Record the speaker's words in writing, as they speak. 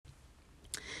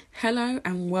Hello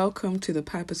and welcome to the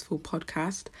Purposeful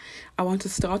Podcast. I want to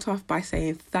start off by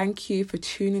saying thank you for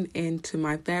tuning in to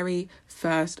my very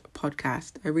first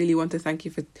podcast. I really want to thank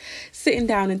you for sitting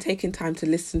down and taking time to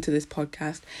listen to this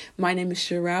podcast. My name is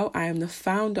Sherelle. I am the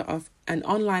founder of an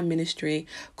online ministry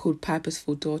called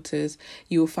Purposeful Daughters.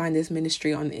 You will find this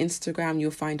ministry on Instagram. You'll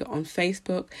find it on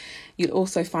Facebook. You'll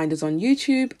also find us on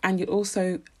YouTube, and you'll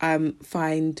also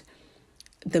find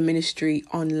the ministry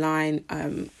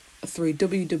online through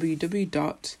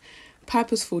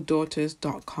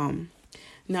www.purposefuldaughters.com.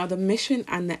 Now, the mission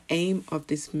and the aim of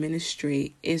this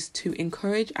ministry is to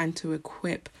encourage and to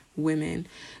equip women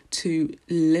to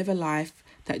live a life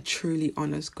that truly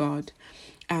honors God,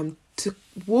 to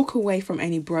walk away from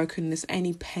any brokenness,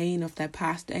 any pain of their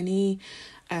past, any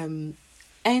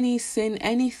sin,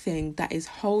 anything that is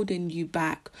holding you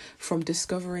back from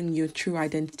discovering your true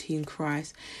identity in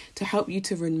Christ, to help you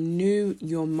to renew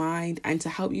your mind and to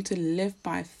help you to live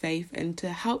by faith and to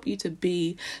help you to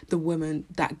be the woman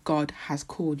that God has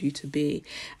called you to be,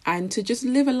 and to just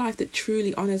live a life that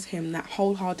truly honors Him, that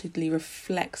wholeheartedly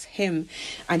reflects Him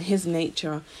and His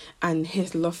nature and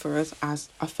His love for us as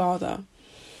a father.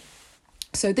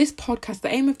 So this podcast,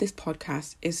 the aim of this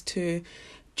podcast is to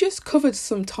just cover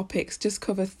some topics, just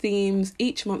cover themes.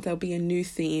 Each month there'll be a new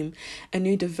theme, a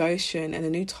new devotion, and a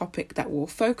new topic that we'll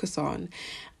focus on,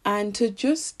 and to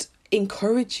just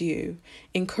encourage you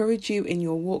in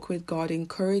your walk with God,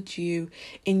 encourage you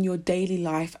in your daily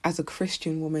life as a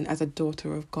Christian woman, as a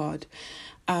daughter of God.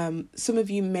 Some of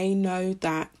you may know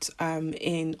that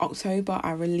in October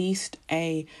I released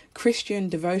a Christian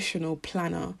devotional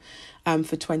planner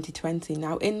for 2020.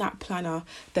 Now, in that planner,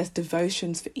 there's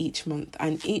devotions for each month,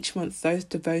 and each month those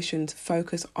devotions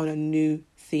focus on a new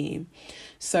theme.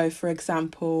 So, for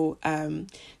example,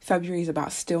 February is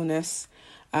about stillness.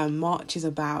 March is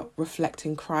about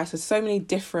reflecting Christ. There's so many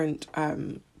different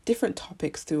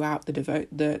topics throughout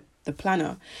the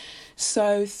planner.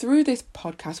 So through this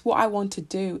podcast, what I want to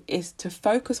do is to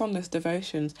focus on those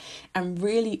devotions and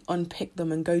really unpick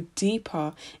them and go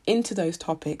deeper into those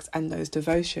topics and those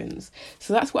devotions.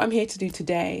 So that's what I'm here to do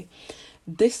today.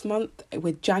 This month,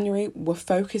 with January, we're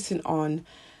focusing on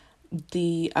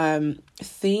the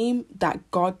theme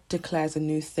that God declares a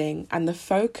new thing, and the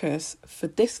focus for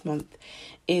this month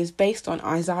is based on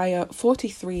Isaiah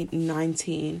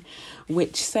 43:19,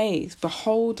 which says,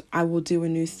 "Behold, I will do a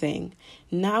new thing.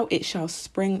 Now it shall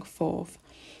spring forth.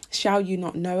 Shall you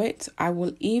not know it? I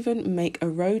will even make a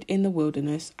road in the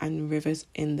wilderness and rivers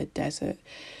in the desert."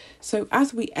 So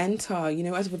as we enter,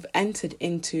 as we've entered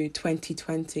into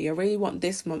 2020, I really want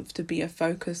this month to be a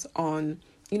focus on,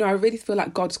 I really feel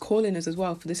like God's calling us as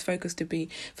well for this month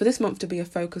to be a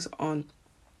focus on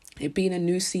it being a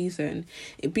new season,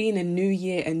 it being a new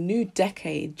year, a new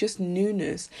decade, just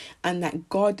newness, and that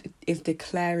God is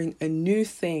declaring a new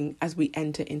thing as we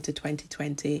enter into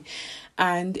 2020.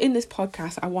 And in this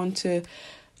podcast, I want to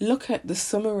look at the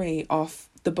summary of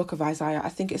the book of Isaiah. I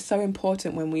think it's so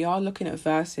important when we are looking at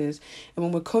verses and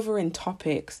when we're covering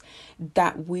topics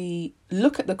that we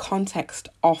look at the context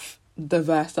of the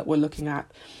verse that we're looking at.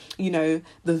 The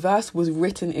verse was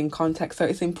written in context, so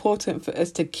it's important for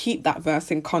us to keep that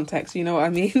verse in context, you know what I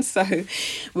mean? So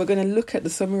we're going to look at the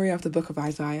summary of the book of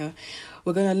Isaiah.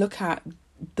 We're going to look at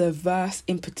the verse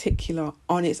in particular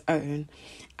on its own,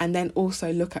 and then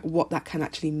also look at what that can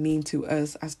actually mean to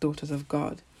us as daughters of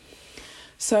God.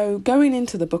 So going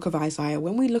into the book of Isaiah,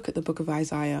 when we look at the book of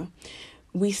Isaiah,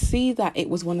 we see that it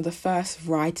was one of the first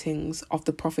writings of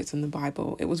the prophets in the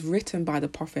Bible. It was written by the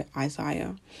prophet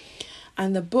Isaiah.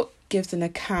 And the book gives an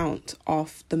account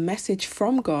of the message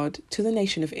from God to the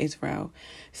nation of Israel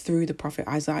through the prophet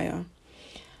Isaiah.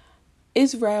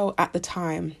 Israel at the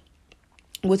time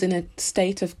was in a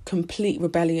state of complete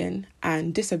rebellion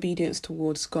and disobedience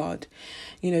towards God.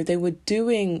 They were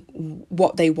doing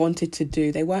what they wanted to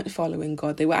do. They weren't following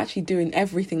God. They were actually doing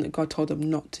everything that God told them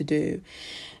not to do.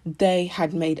 They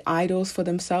had made idols for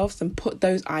themselves and put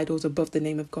those idols above the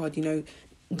name of God.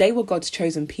 They were God's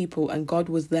chosen people and God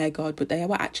was their God, but they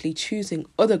were actually choosing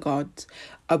other gods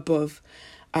above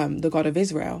the God of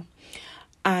Israel.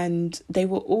 And they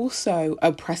were also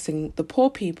oppressing the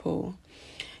poor people.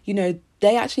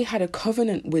 They actually had a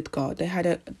covenant with God. They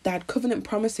had covenant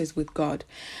promises with God,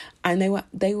 and they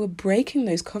were breaking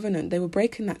those covenant. They were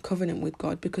breaking that covenant with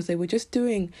God because they were just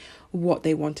doing what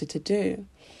they wanted to do.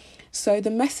 So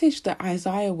the message that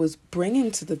Isaiah was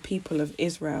bringing to the people of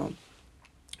Israel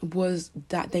was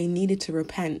that they needed to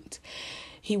repent.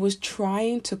 He was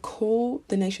trying to call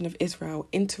the nation of Israel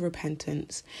into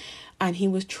repentance, and he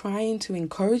was trying to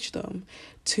encourage them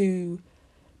to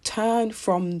turn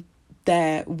from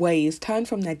their ways, turn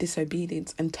from their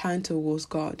disobedience and turn towards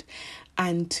God,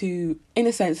 and to, in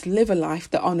a sense, live a life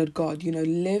that honoured God,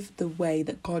 live the way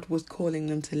that God was calling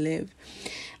them to live.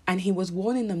 And he was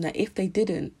warning them that if they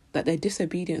didn't, that their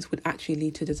disobedience would actually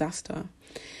lead to disaster.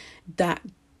 That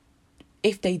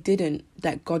if they didn't,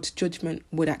 that God's judgment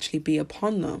would actually be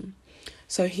upon them.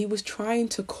 So he was trying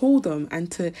to call them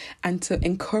and to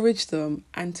encourage them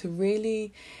and to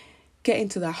really get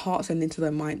into their hearts and into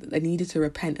their mind that they needed to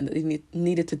repent and that they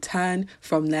needed to turn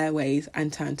from their ways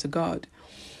and turn to God.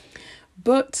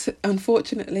 But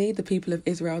unfortunately, the people of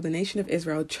Israel, the nation of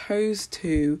Israel, chose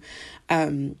to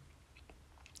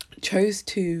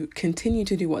continue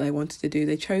to do what they wanted to do.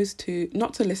 They chose to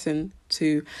not to listen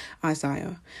to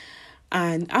Isaiah.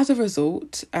 And as a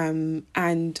result, and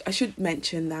I should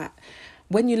mention that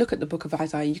when you look at the book of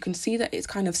Isaiah, you can see that it's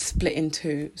kind of split in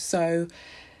two. So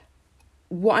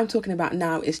what I'm talking about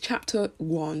now is chapter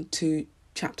 1 to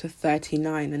chapter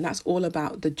 39, and that's all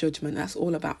about the judgment. That's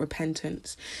all about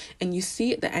repentance. And you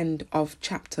see at the end of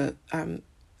chapter,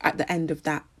 at the end of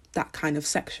that kind of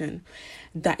section,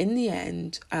 that in the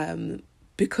end,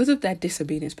 because of their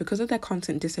disobedience, because of their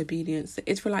constant disobedience, the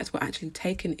Israelites were actually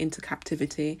taken into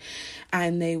captivity,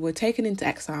 and they were taken into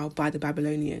exile by the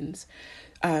Babylonians.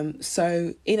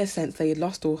 So in a sense, they had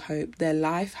lost all hope. Their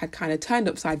life had kind of turned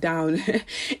upside down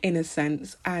in a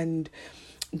sense, and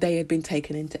they had been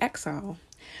taken into exile.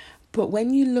 But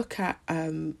when you look at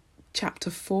chapter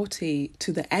 40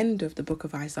 to the end of the book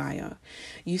of Isaiah,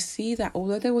 you see that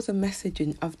although there was a message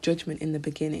of judgment in the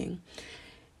beginning,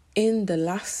 in the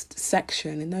last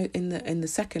section, in the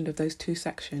second of those two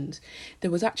sections,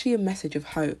 there was actually a message of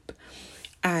hope.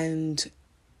 And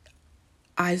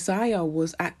Isaiah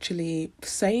was actually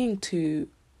saying to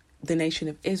the nation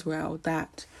of Israel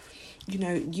that,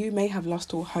 you may have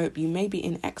lost all hope, you may be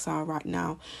in exile right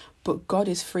now, but God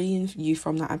is freeing you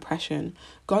from that oppression.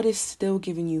 God is still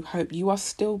giving you hope. You are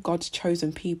still God's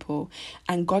chosen people,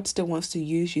 and God still wants to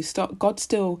use you. God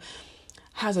still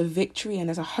has a victory and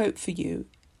has a hope for you,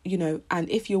 and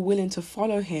if you're willing to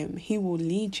follow him, he will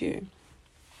lead you.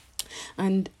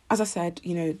 And as I said,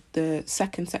 the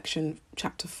second section,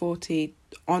 chapter 40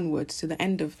 onwards to the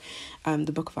end of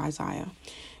the book of Isaiah,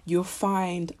 you'll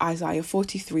find Isaiah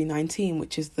 43:19,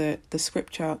 which is the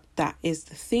scripture that is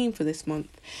the theme for this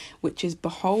month, which is,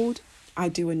 "Behold, I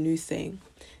do a new thing.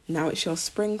 Now it shall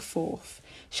spring forth.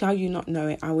 Shall you not know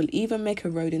it? I will even make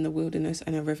a road in the wilderness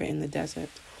and a river in the desert."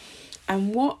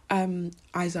 And what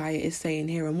Isaiah is saying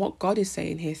here, and what God is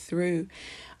saying here through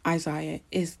Isaiah,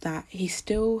 is that he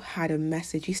still had a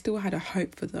message, he still had a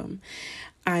hope for them,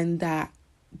 and that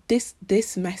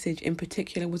this message in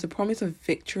particular was a promise of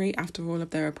victory after all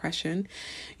of their oppression.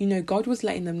 God was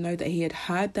letting them know that he had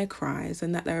heard their cries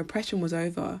and that their oppression was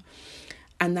over,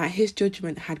 and that his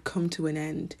judgment had come to an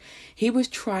end. He was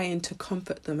trying to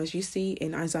comfort them. As you see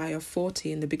in Isaiah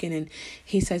 40 in the beginning,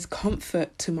 he says,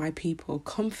 "Comfort to my people,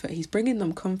 comfort." He's bringing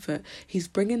them comfort. He's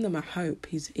bringing them a hope.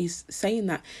 He's saying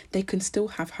that they can still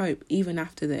have hope even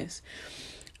after this.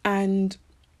 And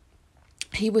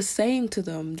he was saying to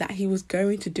them that he was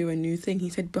going to do a new thing. He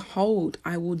said, "Behold,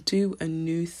 I will do a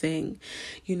new thing.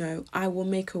 I will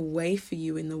make a way for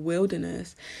you in the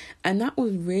wilderness." And that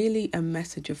was really a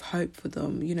message of hope for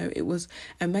them. It was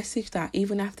a message that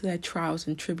even after their trials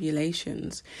and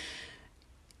tribulations,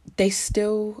 they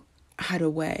still had a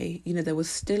way. There was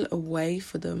still a way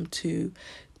for them to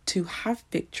have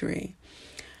victory.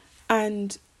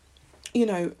 And,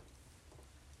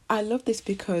 I love this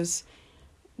because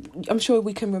I'm sure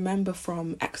we can remember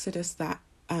from Exodus that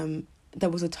there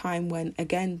was a time when,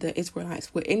 again, the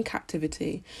Israelites were in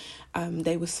captivity.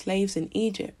 They were slaves in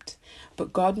Egypt,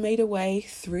 but God made a way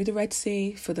through the Red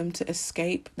Sea for them to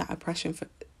escape that oppression, for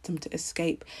them to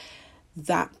escape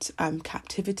that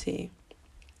captivity.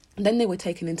 And then they were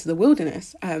taken into the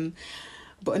wilderness.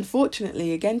 But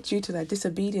unfortunately, again, due to their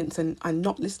disobedience and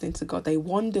not listening to God, they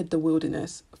wandered the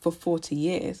wilderness for 40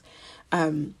 years.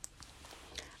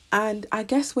 And I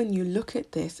guess when you look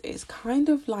at this, it's kind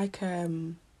of like,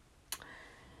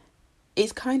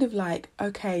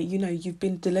 okay, you've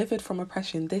been delivered from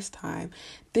oppression this time.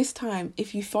 This time,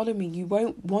 if you follow me, you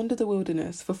won't wander the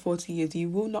wilderness for 40 years. You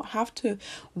will not have to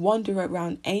wander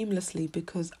around aimlessly,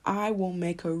 because I will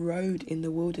make a road in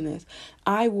the wilderness.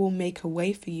 I will make a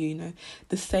way for you.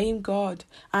 The same God.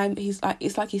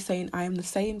 It's like he's saying, I am the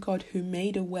same God who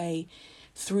made a way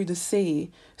through the sea,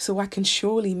 so I can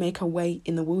surely make a way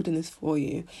in the wilderness for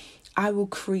you. I will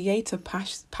create a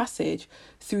passage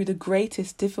through the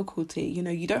greatest difficulty.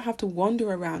 You don't have to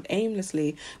wander around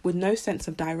aimlessly with no sense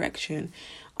of direction.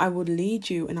 I will lead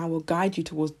you and I will guide you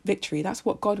towards victory. That's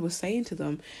what God was saying to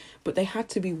them. But they had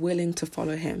to be willing to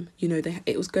follow him.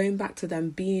 It was going back to them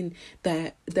being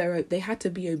there. They had to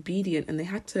be obedient, and they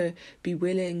had to be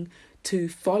willing to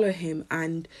follow him,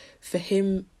 and for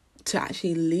him to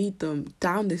actually lead them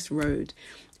down this road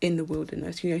in the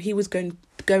wilderness. He was going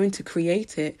to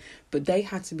create it, but they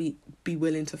had to be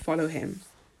willing to follow him.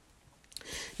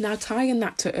 Now, tying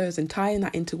that to us and tying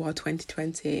that into our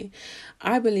 2020,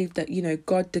 I believe that,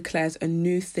 God declares a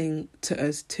new thing to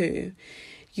us too.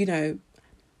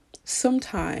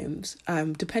 Sometimes,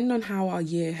 depending on how our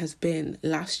year has been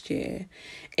last year,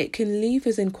 it can leave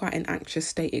us in quite an anxious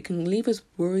state. It can leave us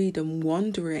worried and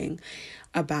wondering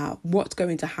about what's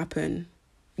going to happen,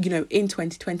 in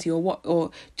 2020,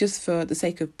 or just for the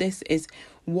sake of this, is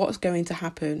what's going to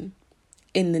happen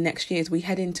in the next years. We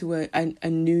head into a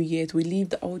new year. We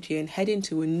leave the old year and head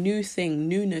into a new thing,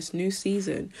 newness, new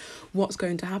season. What's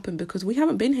going to happen? Because we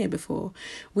haven't been here before.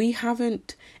 We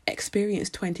haven't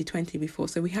experienced 2020 before,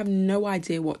 so we have no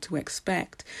idea what to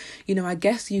expect. I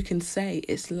guess you can say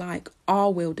it's like our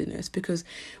wilderness, because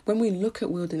when we look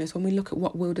at wilderness, when we look at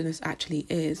what wilderness actually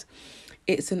is,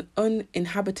 it's an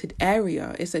uninhabited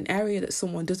area. It's an area that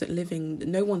someone doesn't live in.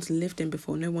 No one's lived in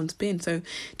before. No one's been. So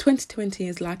 2020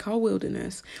 is like our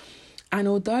wilderness. And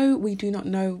although we do not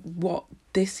know what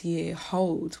this year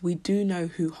holds, we do know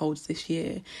who holds this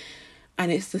year.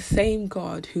 And it's the same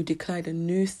God who declared a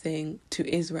new thing to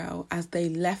Israel as they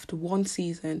left one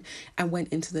season and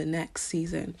went into the next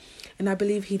season. And I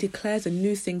believe he declares a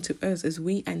new thing to us as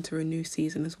we enter a new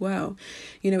season as well.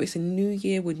 It's a new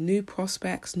year with new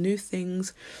prospects, new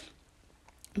things,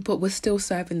 but we're still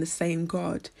serving the same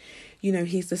God.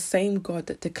 He's the same God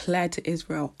that declared to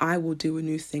Israel, I will do a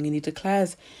new thing. And he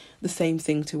declares the same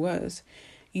thing to us.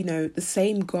 The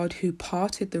same God who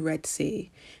parted the Red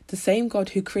Sea, the same God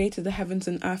who created the heavens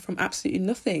and earth from absolutely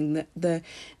nothing. The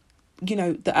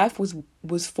earth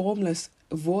was formless,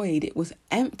 void, it was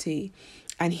empty,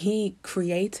 and he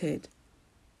created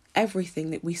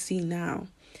everything that we see now.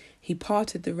 He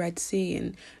parted the Red Sea,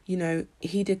 and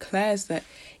he declares that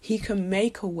he can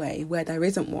make a way where there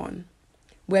isn't one,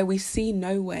 where we see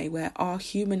no way, where our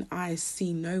human eyes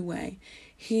see no way.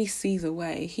 He sees a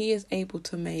way. He is able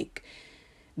to make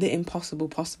the impossible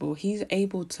possible. He's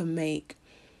able to make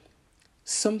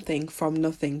something from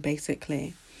nothing,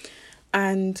 basically.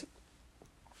 And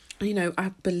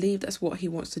I believe that's what he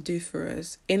wants to do for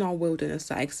us in our wilderness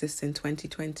that exists in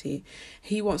 2020.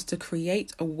 He wants to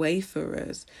create a way for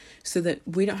us so that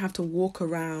we don't have to walk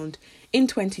around in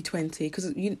 2020,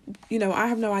 because I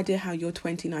have no idea how your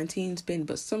 2019's been,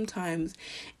 but sometimes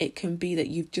it can be that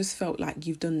you've just felt like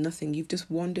you've done nothing. You've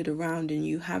just wandered around and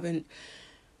you haven't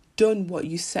done what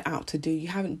you set out to do. You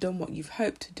haven't done what you've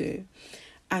hoped to do.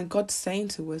 And God's saying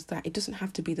to us that it doesn't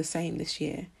have to be the same this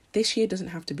year. This year doesn't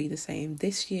have to be the same.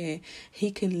 This year,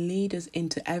 he can lead us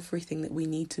into everything that we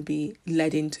need to be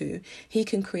led into. He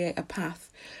can create a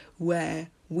path where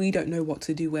we don't know what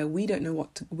to do, where we don't know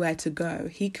where to go.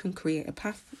 He can create a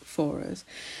path for us.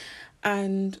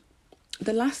 And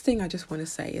the last thing I just want to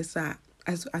say is that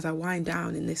as I wind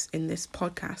down in this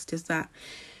podcast, is that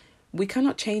we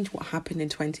cannot change what happened in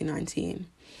 2019.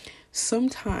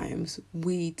 Sometimes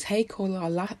we take all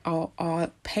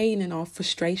our pain and our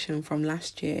frustration from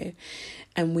last year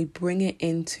and we bring it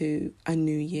into a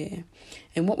new year.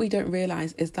 And what we don't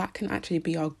realise is that can actually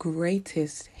be our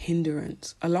greatest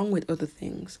hindrance, along with other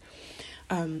things.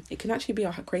 It can actually be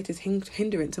our greatest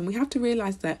hindrance. And we have to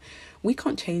realise that we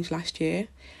can't change last year.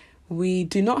 We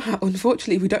do not have,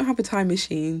 unfortunately, we don't have a time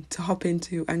machine to hop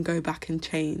into and go back and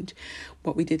change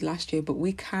what we did last year. But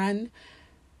we can,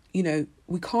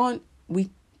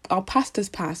 our past has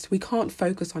passed. We can't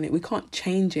focus on it. We can't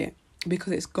change it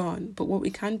because it's gone. But what we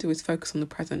can do is focus on the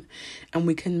present, and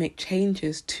we can make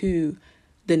changes to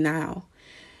the now.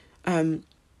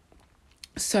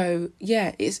 So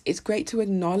yeah, it's great to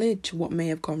acknowledge what may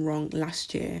have gone wrong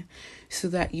last year so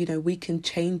that, we can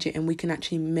change it and we can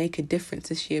actually make a difference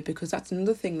this year, because that's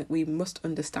another thing that we must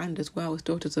understand as well as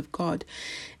daughters of God,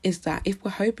 is that if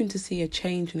we're hoping to see a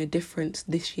change and a difference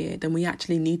this year, then we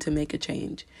actually need to make a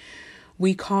change.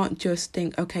 We can't just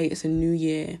think, okay, it's a new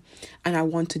year and I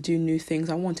want to do new things.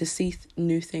 I want to see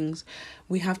new things.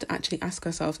 We have to actually ask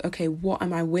ourselves, okay, what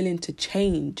am I willing to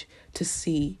change to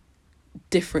see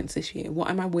difference this year? What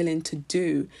am I willing to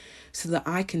do so that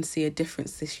I can see a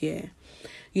difference this year?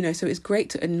 So it's great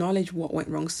to acknowledge what went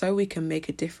wrong so we can make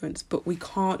a difference, but we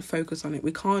can't focus on it.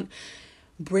 We can't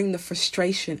bring the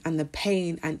frustration and the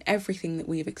pain and everything that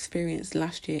we've experienced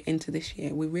last year into this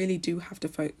year. We really do have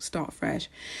to start fresh.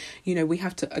 We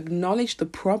have to acknowledge the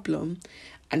problem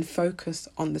and focus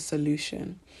on the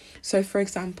solution. So, for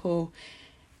example,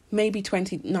 maybe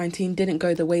 2019 didn't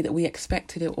go the way that we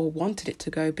expected it or wanted it to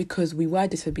go because we were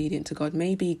disobedient to God.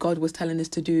 Maybe God was telling us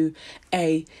to do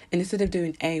A, and instead of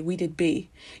doing A, we did B,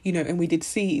 and we did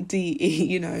C, D,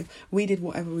 E, we did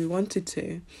whatever we wanted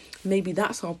to. Maybe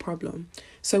that's our problem.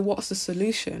 So what's the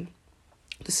solution?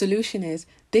 The solution is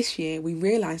this year we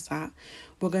realize that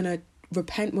we're going to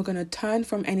repent. We're going to turn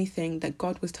from anything that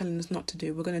God was telling us not to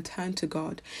do. We're going to turn to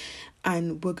God.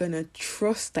 And we're going to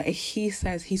trust that if he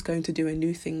says he's going to do a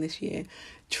new thing this year,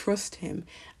 trust him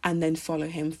and then follow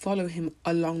him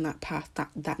along that path,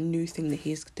 that new thing that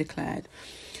he's declared.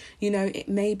 It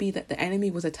may be that the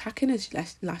enemy was attacking us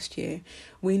last year.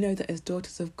 We know that as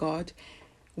daughters of God,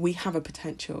 we have a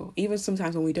potential. Even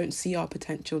sometimes when we don't see our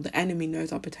potential, the enemy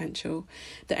knows our potential.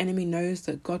 The enemy knows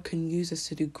that God can use us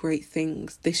to do great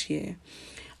things this year.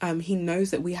 He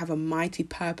knows that we have a mighty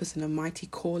purpose and a mighty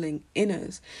calling in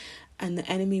us. And the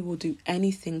enemy will do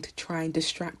anything to try and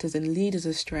distract us and lead us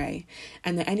astray.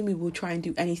 And the enemy will try and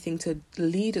do anything to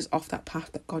lead us off that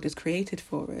path that God has created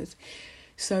for us.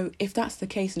 So if that's the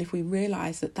case, and if we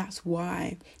realise that that's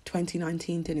why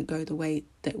 2019 didn't go the way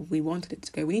that we wanted it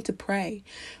to go, we need to pray.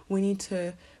 We need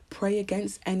to pray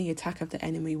against any attack of the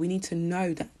enemy. We need to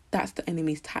know that that's the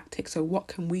enemy's tactic. So what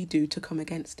can we do to come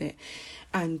against it?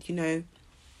 And,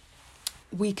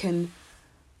 we can,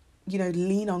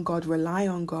 lean on God, rely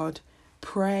on God,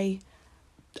 pray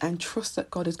and trust that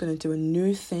God is going to do a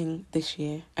new thing this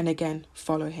year. And again,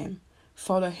 follow him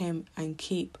and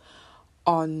keep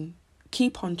on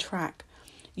track.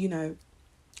 The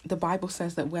Bible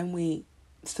says that when we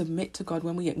submit to God,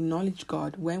 when we acknowledge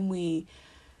God, when we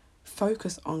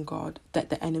focus on God, that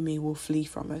the enemy will flee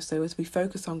from us. So as we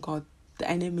focus on God, the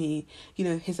enemy,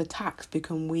 his attacks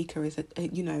become weaker.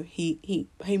 He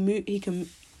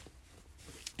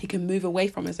can move away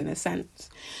from us in a sense.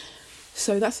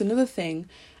 So that's another thing.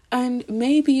 And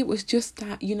maybe it was just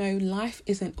that, life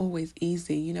isn't always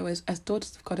easy. As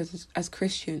daughters of God, as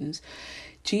Christians,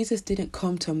 Jesus didn't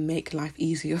come to make life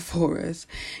easier for us.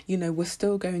 We're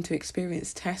still going to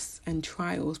experience tests and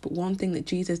trials. But one thing that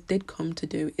Jesus did come to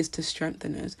do is to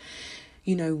strengthen us.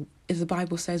 As the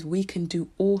Bible says, we can do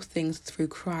all things through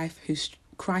Christ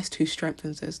who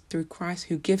strengthens us, through Christ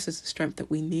who gives us the strength that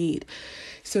we need.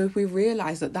 So if we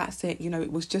realise that that's it,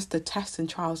 it was just the tests and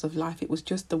trials of life, it was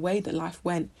just the way that life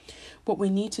went, what we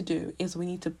need to do is we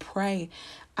need to pray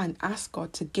and ask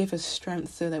God to give us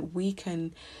strength so that we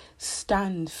can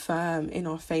stand firm in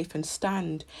our faith and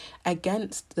stand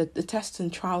against the tests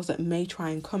and trials that may try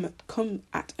and come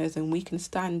at us, and we can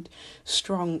stand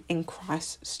strong in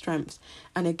Christ's strength.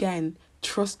 And again,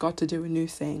 trust God to do a new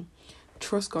thing.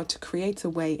 Trust God to create a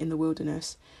way in the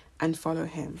wilderness and follow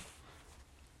him.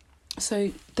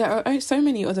 So there are so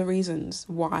many other reasons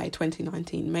why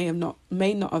 2019 may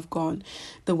not have gone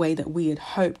the way that we had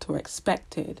hoped or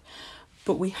expected.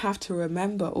 But we have to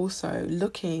remember also,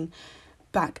 looking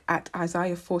back at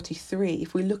Isaiah 43,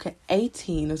 if we look at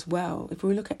 18 as well, if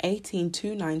we look at 18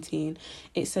 to 19,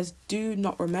 it says, "Do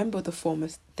not remember the former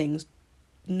things,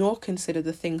 nor consider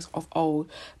the things of old.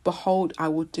 Behold, I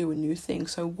will do a new thing."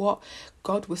 So what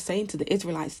God was saying to the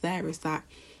Israelites there is that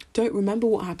don't remember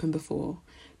what happened before.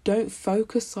 Don't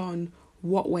focus on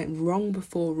what went wrong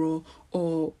before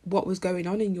or what was going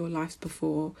on in your lives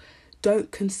before.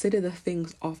 Don't consider the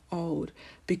things of old,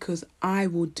 because I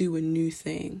will do a new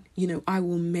thing. I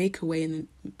will make a way in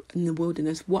the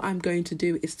wilderness. What I'm going to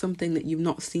do is something that you've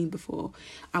not seen before.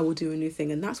 I will do a new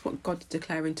thing. And that's what God's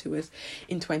declaring to us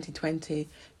in 2020.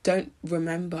 Don't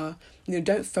remember,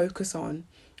 don't focus on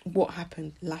what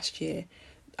happened last year.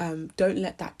 Don't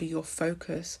let that be your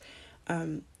focus.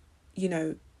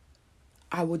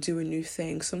 I will do a new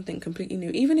thing, something completely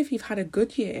new. Even if you've had a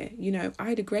good year, I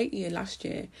had a great year last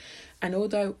year. And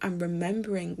although I'm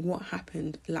remembering what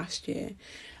happened last year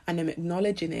and I'm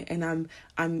acknowledging it, and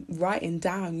I'm writing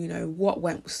down, what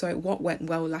went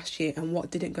well last year and what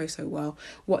didn't go so well,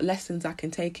 what lessons I can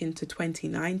take into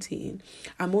 2019.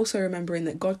 I'm also remembering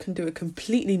that God can do a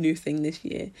completely new thing this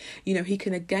year. He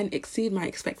can again exceed my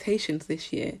expectations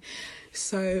this year.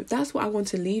 So that's what I want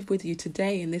to leave with you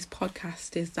today in this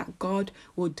podcast, is that God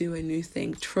will do a new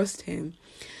thing. Trust him.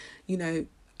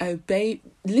 Obey,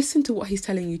 listen to what he's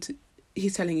telling you to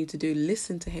do.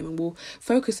 Listen to him, and we'll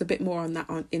focus a bit more on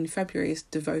that in February's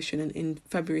devotion, and in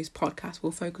February's podcast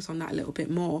we'll focus on that a little bit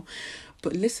more.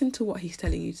 But listen to what he's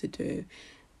telling you to do.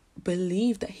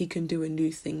 Believe that he can do a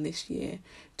new thing this year.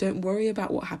 Don't worry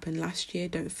about what happened last year.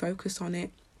 Don't focus on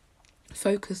it.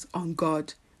 Focus on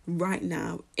God right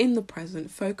now, in the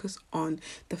present. Focus on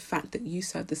the fact that you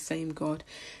serve the same God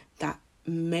that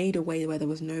made a way where there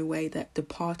was no way, that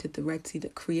departed the Red Sea,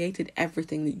 that created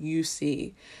everything that you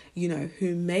see,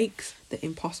 who makes the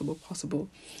impossible possible.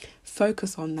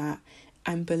 Focus on that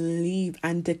and believe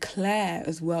and declare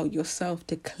as well yourself.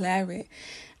 Declare it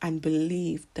and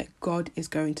believe that God is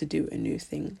going to do a new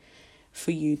thing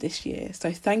for you this year.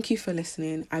 So thank you for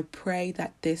listening. I pray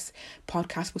that this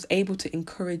podcast was able to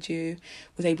encourage you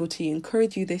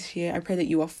this year. I pray that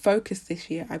you are focused this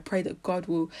year. I pray that God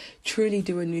will truly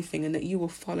do a new thing and that you will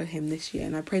follow him this year.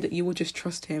 And I pray that you will just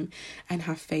trust him and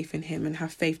have faith in him and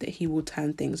have faith that he will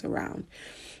turn things around.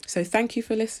 So thank you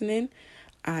for listening,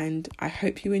 and I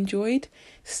hope you enjoyed.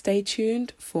 Stay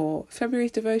tuned for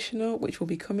February's devotional, which will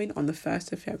be coming on the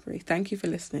 1st of February. Thank you for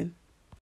listening.